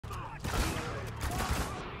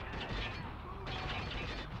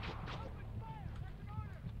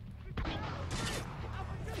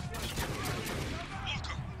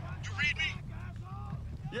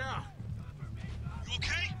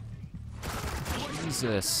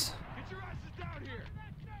Jesus.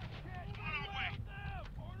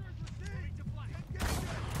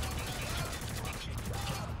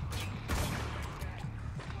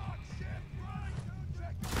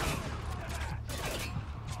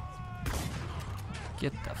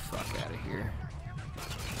 Get the fuck out of here.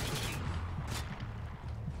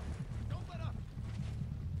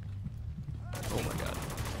 Oh my god.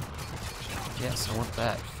 Yes, I want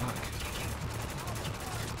that. Fuck.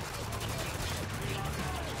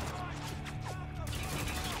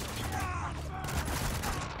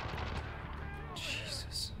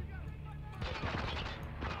 Jesus.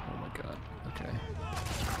 Oh my god. Okay.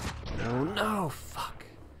 No, no, fuck.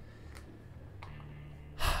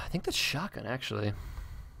 I think that's shotgun, actually.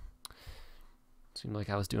 Seemed like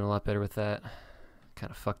I was doing a lot better with that.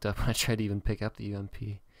 Kind of fucked up when I tried to even pick up the UMP.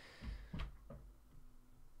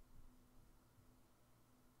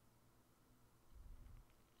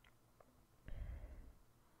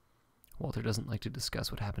 Walter doesn't like to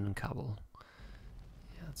discuss what happened in Kabul.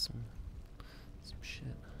 Yeah, that's some shit.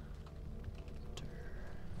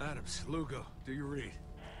 Adams, Lugo, do you read?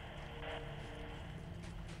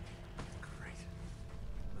 Great.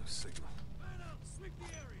 No signal. Sweep the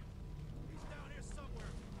area. He's down here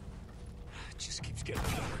somewhere. It just keeps getting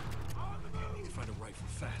better. I need to find a rifle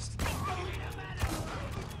fast.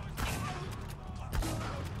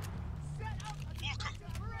 Walker,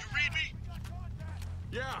 you read me?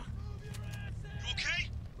 Yeah. You okay?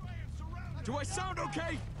 Do I sound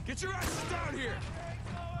okay? Get your asses down here!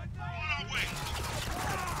 On our way.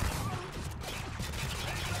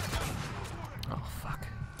 Oh, fuck.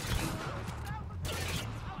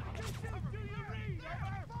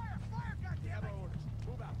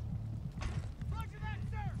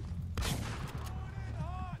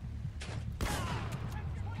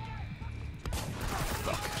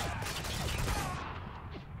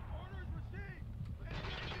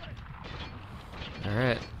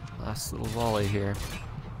 Alright, last little volley here.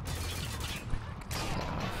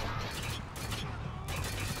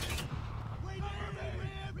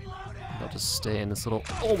 I'll just stay in this little...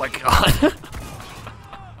 Oh my god!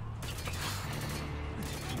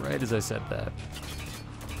 Right as I said that.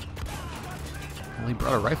 Well, he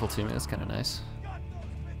brought a rifle to me, that's kind of nice.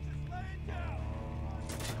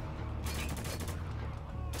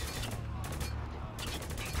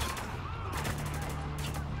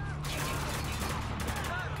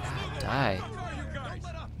 Die.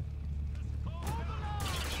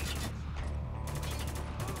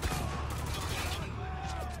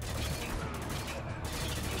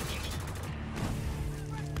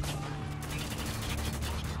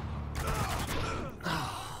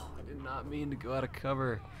 Oh, I did not mean to go out of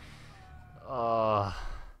cover. Alright,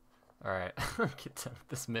 get done with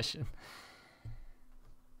this mission.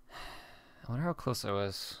 I wonder how close I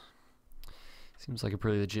was. Seems like a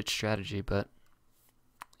pretty legit strategy, but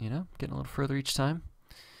you know, getting a little further each time.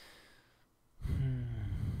 I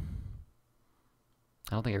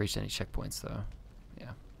don't think I reached any checkpoints, though.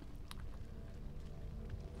 Yeah.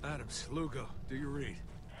 Adams, Lugo, do you read?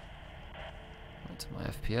 Until my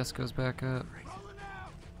FPS goes back up. Great. No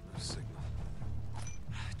signal.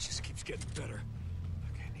 It just keeps getting better.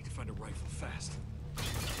 Okay, I need to find a rifle fast.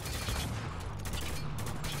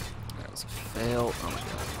 That was a fail. Oh my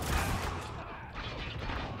god.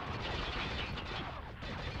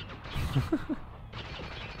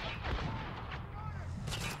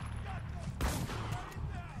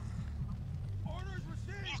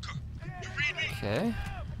 Walker, you read me? Okay.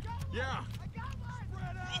 Yeah.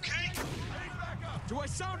 You okay? Do I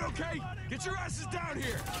sound okay? Get your asses down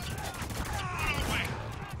here! On our way.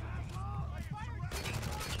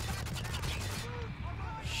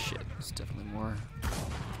 Shit, there's definitely more.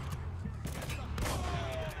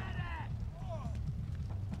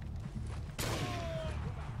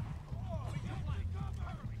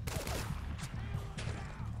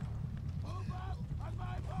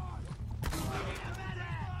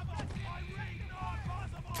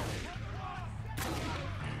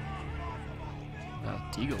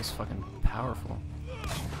 Deagle's fucking powerful.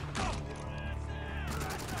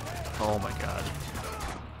 Oh my god.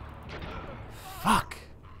 Fuck!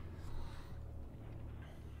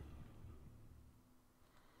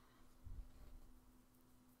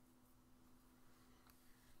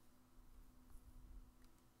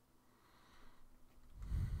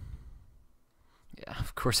 Yeah,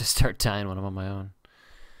 of course I start dying when I'm on my own.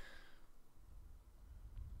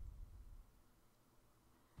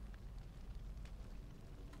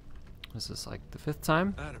 Is this like the 5th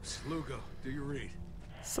time? Adams, Lugo, do you read?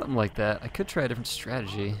 Something like that. I could try a different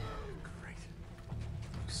strategy. Great.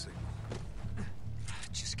 No signal.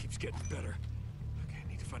 It just keeps getting better. Okay, I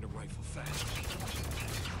need to find a rifle fast.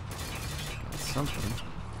 something.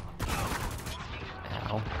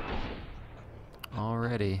 Ow.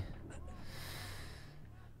 Already.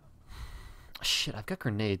 Shit, I've got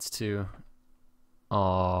grenades too.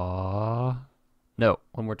 Aww. No,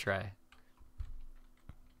 one more try.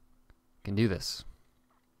 Can do this.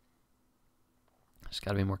 Just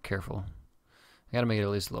gotta be more careful. I gotta make it at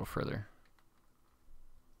least a little further.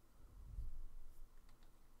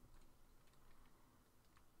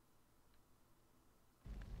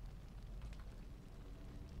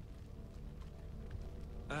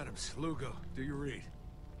 Adams, Lugo, do you read?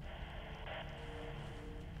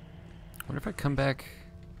 What if I come back?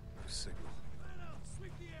 No signal.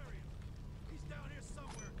 Sweep the area. He's down here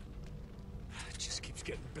somewhere. It just keeps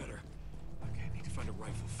getting better. Okay, I need to find a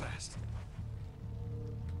rifle fast.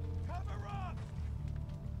 Cover up!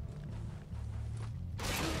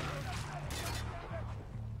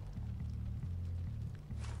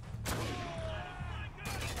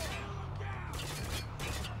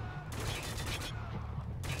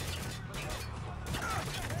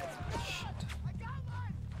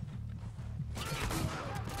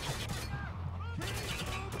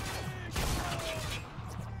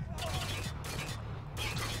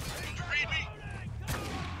 You read me?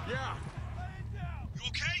 Yeah. You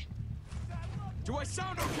okay? Do I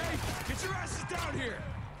sound okay? Get your asses down here.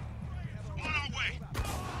 On our way.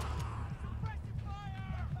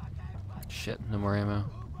 Shit, no more ammo.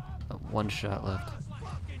 One shot left.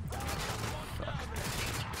 Fuck.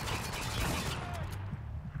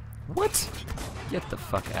 What? Get the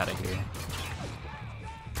fuck out of here.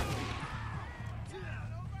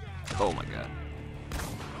 Oh my god.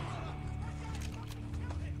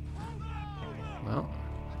 Well.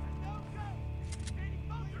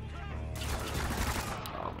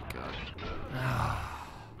 Oh my god.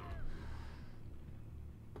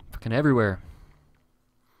 Fucking everywhere.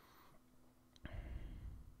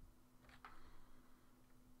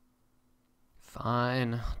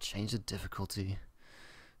 Fine. I'll change the difficulty.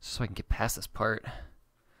 Just so I can get past this part.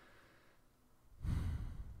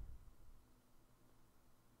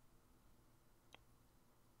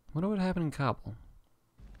 Wonder what happened in Kabul.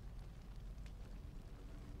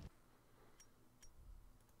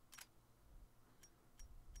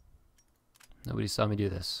 Nobody saw me do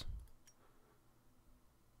this.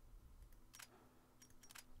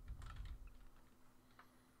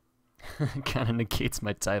 Kind of negates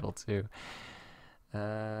my title too.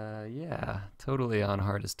 Yeah, totally on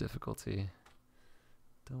hardest difficulty.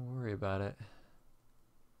 Don't worry about it.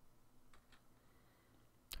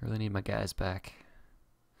 I really need my guys back.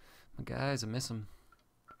 My guys, I miss them.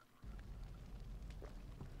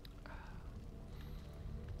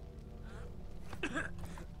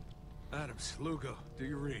 Adams, Lugo, do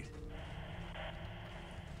you read?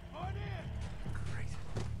 Great.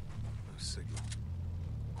 No signal.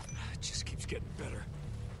 It just keeps getting better.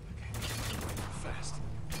 Okay, I need to find a rifle fast.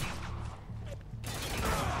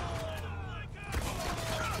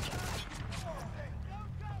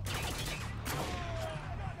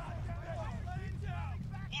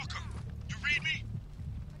 Walker, you read me?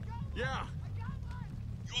 Yeah.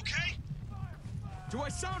 You okay? Do I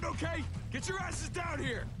sound okay? Get your asses down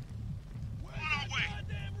here. On our way.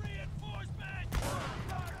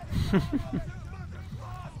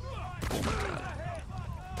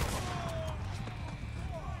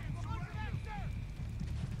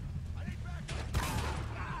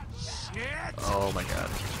 Shit! Oh my god.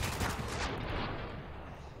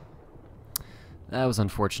 That was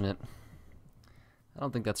unfortunate. I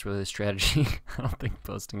don't think that's really the strategy. I don't think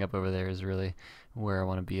posting up over there is really where I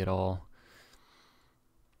want to be at all.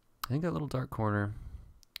 I think that little dark corner,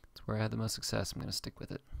 it's where I had the most success. I'm going to stick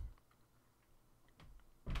with it.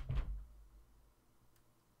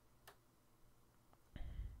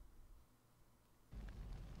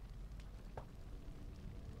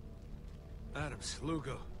 Adams,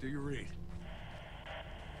 Lugo, do you read?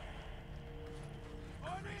 No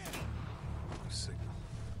signal.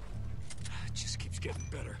 It just keeps getting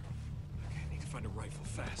better. Okay, I need to find a rifle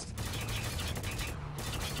fast.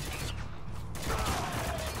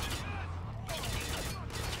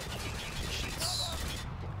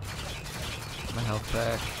 My health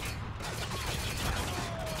back.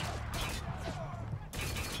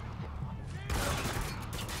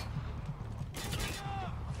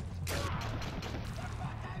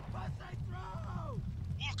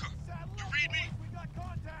 Walker, you read me?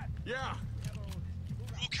 Yeah.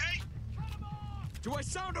 You okay? Do I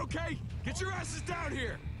sound okay? Get your asses down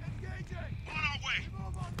here. On our way.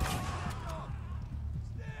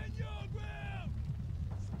 Stand your ground!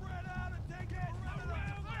 Spread out and take it around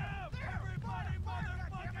them! Everybody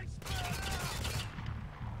motherfucking spread out!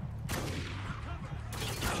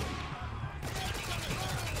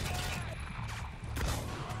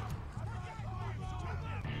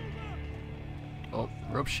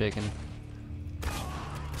 Rope shaking.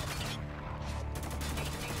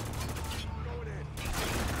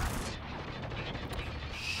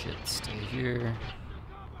 Shit, stay here.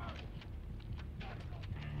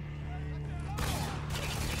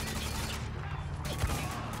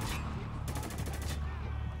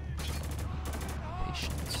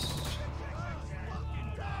 Patience.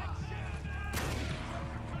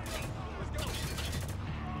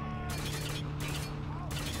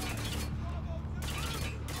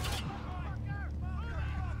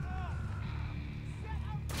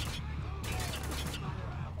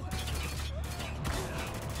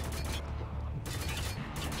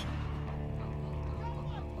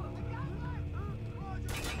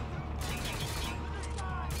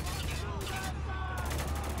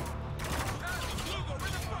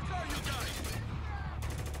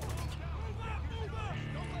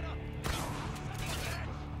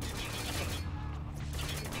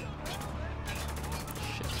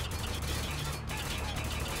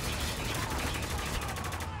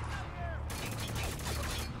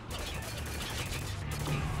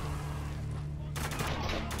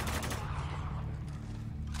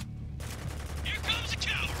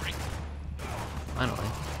 Finally.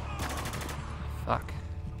 Fuck.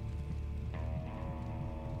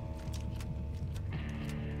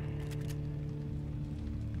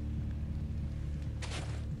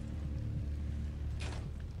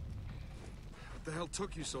 What the hell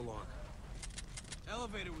took you so long?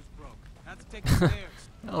 Elevator was broke. Had to take the stairs.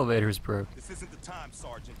 Elevator's broke. This isn't the time,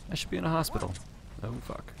 Sergeant. I should be in a hospital. Oh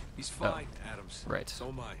fuck. He's fine, Adams. Right. So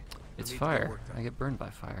am I. It's need to get fire. work done. I get burned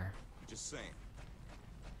by fire. Just saying.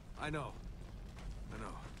 I know.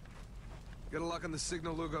 Got a lock on the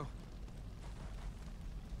signal, Lugo?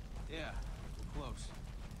 Yeah, we're close.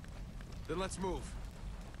 Then let's move.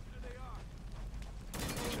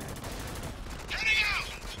 Heading out!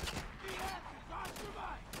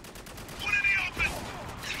 One in the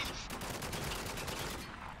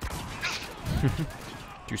open!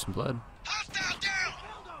 Drew some blood. Hostile down!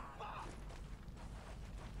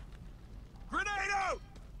 Grenade out!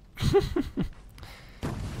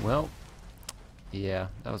 Well, yeah,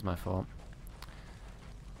 that was my fault.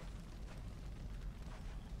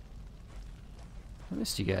 I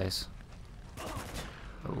missed you guys.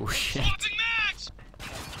 Oh shit. Launching mags!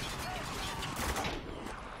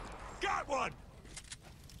 Got one!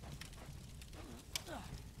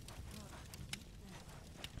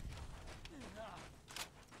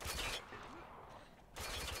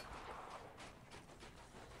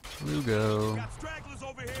 Lugo. Got stragglers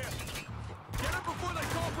over here! Get them before they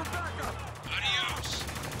call for backup! Adios!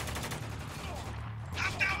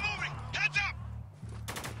 Hostile moving! Heads up!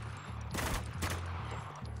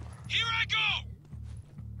 Here I go!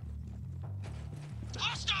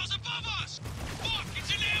 Hostiles above us! Look,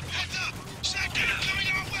 it's an ambush! Heads up! Second coming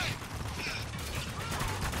our way!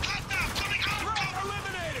 Hostile coming out! Threat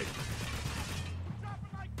eliminated!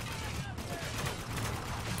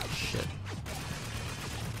 Shit.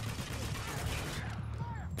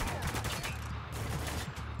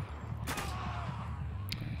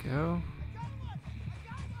 There we go.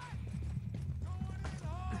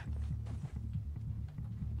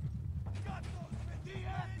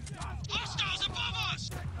 Hostiles above us!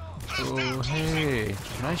 Oh hey.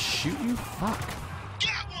 Can I shoot you? Fuck.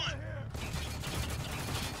 Got one!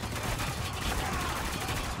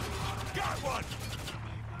 Got one!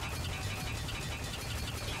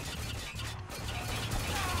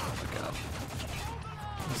 Oh my god.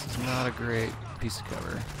 This is not a great piece of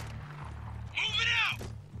cover. Move it out!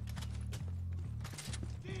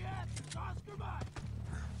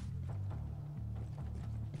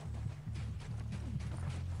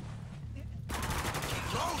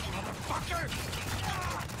 Load, motherfucker!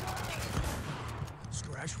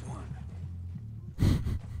 Scratch one.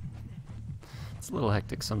 It's a little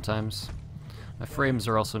hectic sometimes. My frames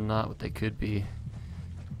are also not what they could be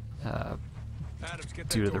Adams, get that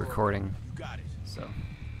due to the door open. recording. You got it. So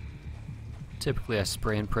typically I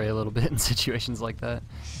spray and pray a little bit in situations like that.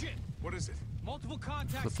 Shit! What is it? Multiple Flip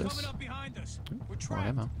contacts this. coming up behind us. We're More trapped.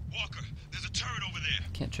 ammo. Walker, there's a turret over there.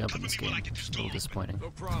 Can't jump in Cover this me while game. I get this It's a little door open. disappointing.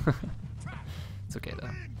 No problem. It's okay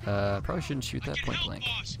though. Probably shouldn't shoot that Get point help, blank.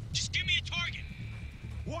 boss. Just give me a target.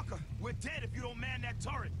 Walker, we're dead if you don't man that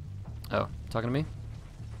turret. Oh, talking to me?